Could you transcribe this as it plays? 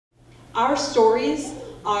Our stories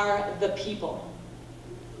are the people.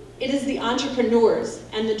 It is the entrepreneurs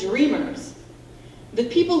and the dreamers, the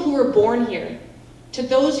people who were born here, to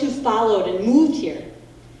those who followed and moved here.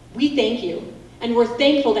 We thank you, and we're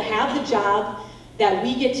thankful to have the job that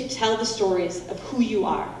we get to tell the stories of who you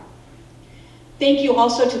are. Thank you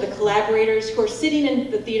also to the collaborators who are sitting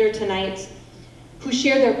in the theater tonight, who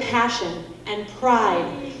share their passion and pride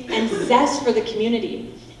and zest for the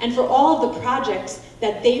community, and for all of the projects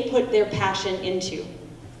that they put their passion into.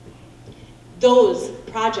 Those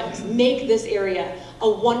projects make this area a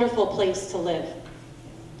wonderful place to live.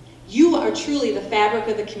 You are truly the fabric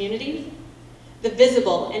of the community, the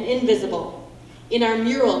visible and invisible, in our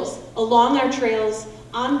murals, along our trails,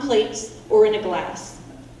 on plates, or in a glass.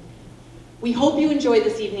 We hope you enjoy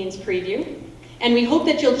this evening's preview, and we hope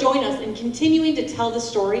that you'll join us in continuing to tell the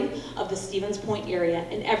story of the Stevens Point area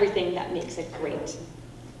and everything that makes it great.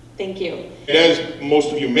 Thank you. As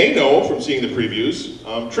most of you may know from seeing the previews,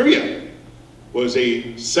 trivia was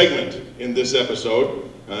a segment in this episode.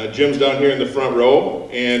 Jim's down here in the front row,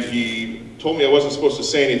 and he told me I wasn't supposed to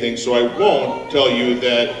say anything, so I won't tell you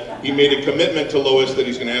that he made a commitment to Lois that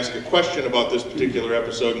he's going to ask a question about this particular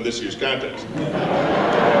episode in this year's contest.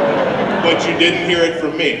 But you didn't hear it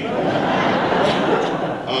from me.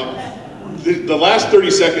 The last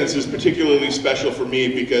 30 seconds is particularly special for me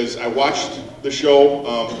because I watched the show.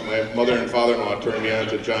 My mother and father-in-law turned me on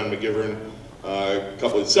to John McGivern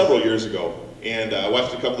several years ago, and I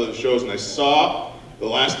watched a couple of the shows, and I saw the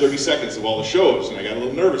last 30 seconds of all the shows, and I got a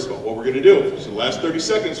little nervous about what we're going to do. So the last 30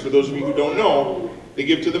 seconds, for those of you who don't know, they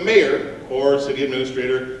give to the mayor or city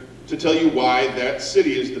administrator to tell you why that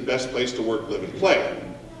city is the best place to work, live, and play.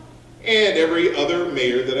 And every other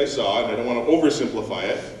mayor that I saw, and I don't want to oversimplify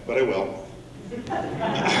it, but I will,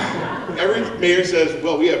 every mayor says,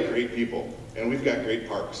 well, we have great people, and we've got great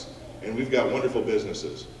parks, and we've got wonderful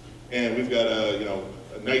businesses, and we've got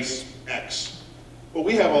a nice X. But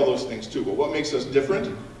we have all those things too. But what makes us different?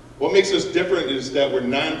 What makes us different is that we're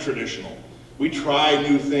non-traditional. We try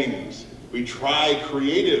new things. We try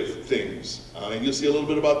creative things. And you'll see a little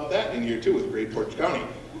bit about that in here too with Great Portage County.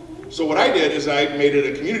 So what I did is I made it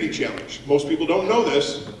a community challenge. Most people don't know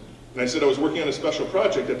this. And I said I was working on a special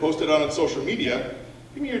project. I posted on social media.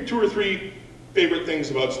 Give me your 2 or 3 favorite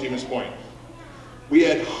things about Stevens Point. We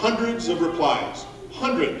had hundreds of replies.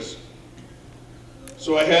 Hundreds.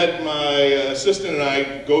 So I had my assistant and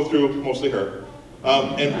I go through, mostly her,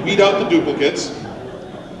 and weed out the duplicates.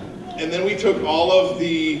 And then we took all of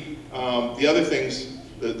the other things,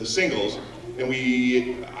 the singles, and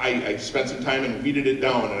I spent some time and weeded it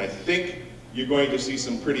down. And I think you're going to see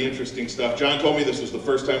some pretty interesting stuff. John told me this was the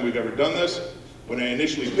first time we've ever done this. When I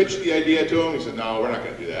initially pitched the idea to him, he said, no, we're not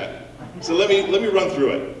going to do that. So let me run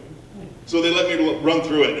through it. So they let me run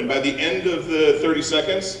through it, and by the end of the 30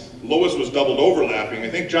 seconds, Lois was doubled overlapping. I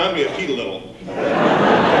think John may have peed a little.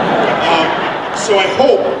 So I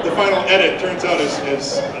hope the final edit turns out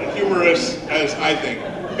as humorous as I think,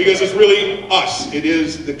 because it's really us. It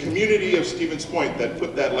is the community of Stevens Point that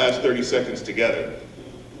put that last 30 seconds together.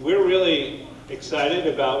 We're really excited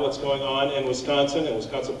about what's going on in Wisconsin and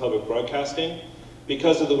Wisconsin Public Broadcasting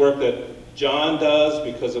because of the work that John does,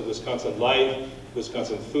 because of Wisconsin Life,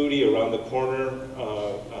 Wisconsin Foodie around the corner,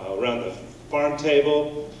 around the farm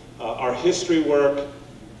table, our history work.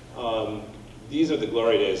 These are the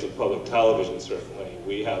glory days of public television, certainly.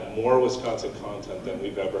 We have more Wisconsin content than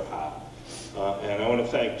we've ever had. And I want to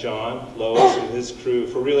thank John, Lois, and his crew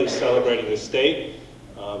for really celebrating the state.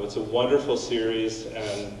 It's a wonderful series,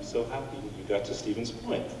 and so happy you got to Stevens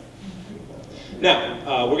Point.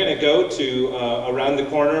 Now, we're going to go to Around the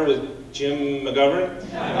Corner with Jim McGivern.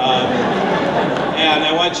 And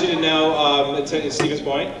I want you to know, it's Stevens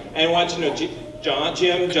Point, and I want you to know John, I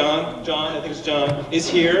think it's John, is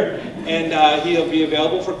here, and he'll be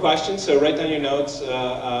available for questions, so write down your notes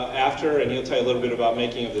after, and he'll tell you a little bit about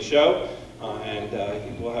making of the show, and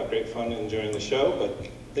we'll have great fun enjoying the show, but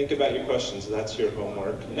think about your questions, that's your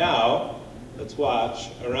homework. Now, let's watch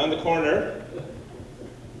Around the Corner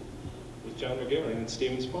with John McGivern in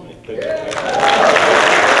Stevens Point. Thank you.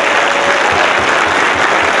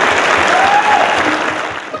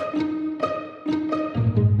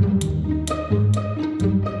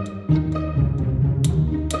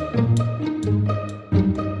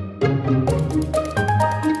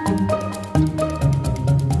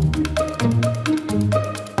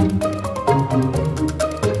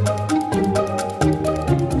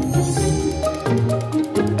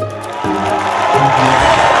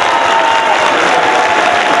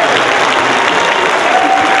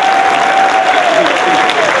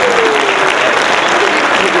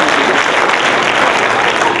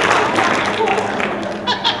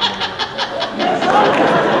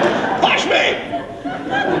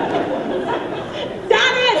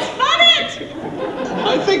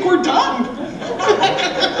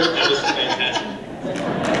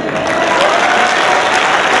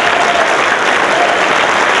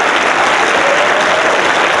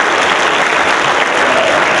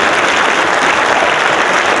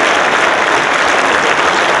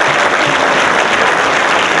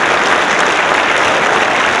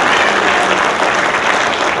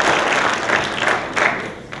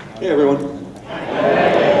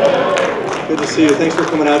 see you. Thanks for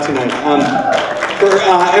coming out tonight. For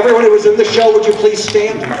everyone who was in the show, would you please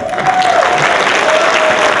stand?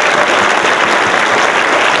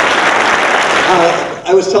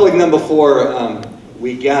 I was telling them before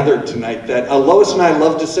we gathered tonight that Lois and I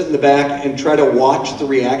love to sit in the back and try to watch the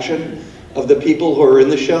reaction of the people who are in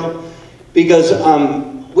the show, because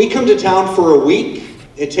we come to town for a week.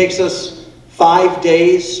 It takes us 5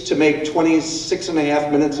 days to make 26.5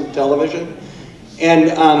 minutes of television.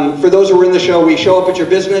 And for those who are in the show, we show up at your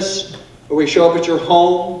business, or we show up at your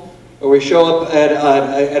home, or we show up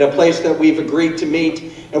at a place that we've agreed to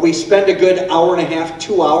meet, and we spend a good hour and a half,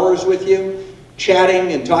 2 hours with you,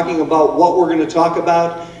 chatting and talking about what we're going to talk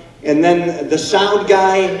about. And then the sound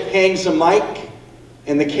guy hangs a mic,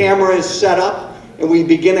 and the camera is set up, and we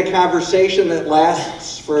begin a conversation that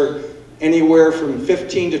lasts for anywhere from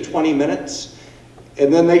 15 to 20 minutes.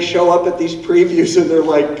 And then they show up at these previews, and they're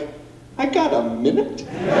like, I got a minute?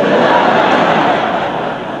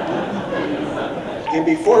 And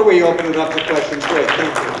before we open it up to questions, great,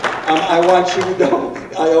 thank you. I want you to know,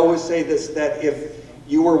 I always say this, that if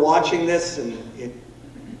you were watching this and it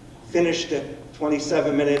finished at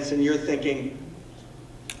 27 minutes and you're thinking,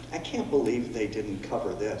 I can't believe they didn't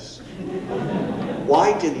cover this.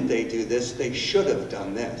 Why didn't they do this? They should have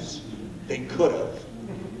done this. They could have.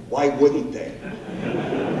 Why wouldn't they?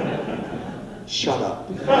 Shut up.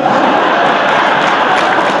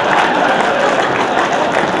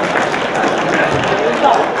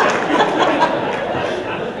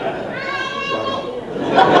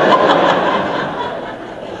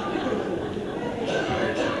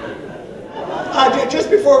 Just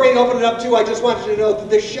before we open it up too, I just wanted you to know that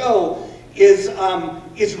this show is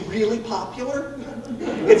really popular.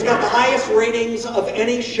 It's got the highest ratings of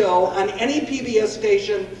any show on any PBS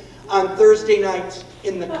station on Thursday nights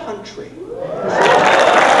in the country. In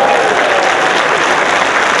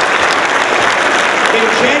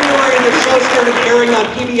January, the show started airing on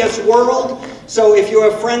PBS World, so if you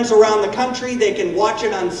have friends around the country, they can watch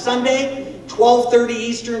it on Sunday, 12:30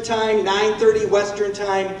 Eastern Time, 9:30 Western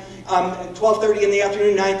Time, 12:30 in the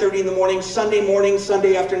afternoon, 9:30 in the morning, Sunday mornings,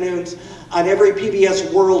 Sunday afternoons, on every PBS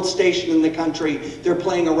World station in the country. They're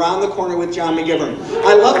playing Around the Corner with John McGivern.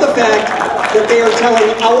 I love the fact that they are telling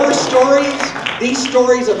our stories, these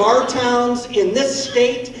stories of our towns in this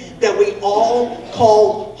state that we all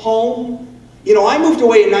call home. You know, I moved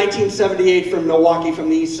away in 1978 from Milwaukee, from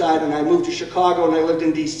the east side, and I moved to Chicago, and I lived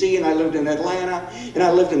in DC, and I lived in Atlanta, and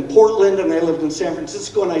I lived in Portland, and I lived in San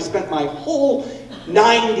Francisco, and I spent my whole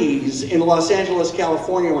 90s in Los Angeles,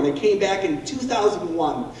 California. When I came back in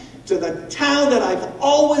 2001 to the town that I've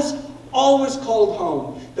always called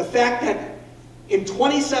home, the fact that in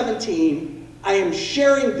 2017, I am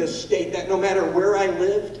sharing this state that no matter where I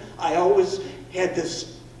lived, I always had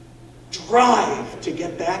this drive to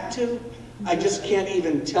get back to. I just can't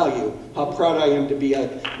even tell you how proud I am to be a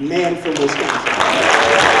man from Wisconsin.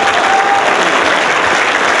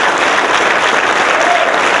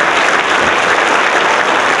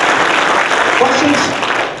 Questions?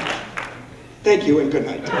 Thank you and good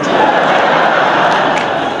night.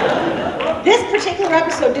 This particular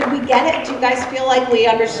episode, did we get it? Do you guys feel like we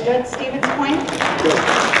understood Stephen's point? Good.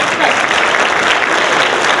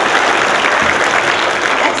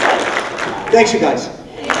 Excellent. Thanks, you guys.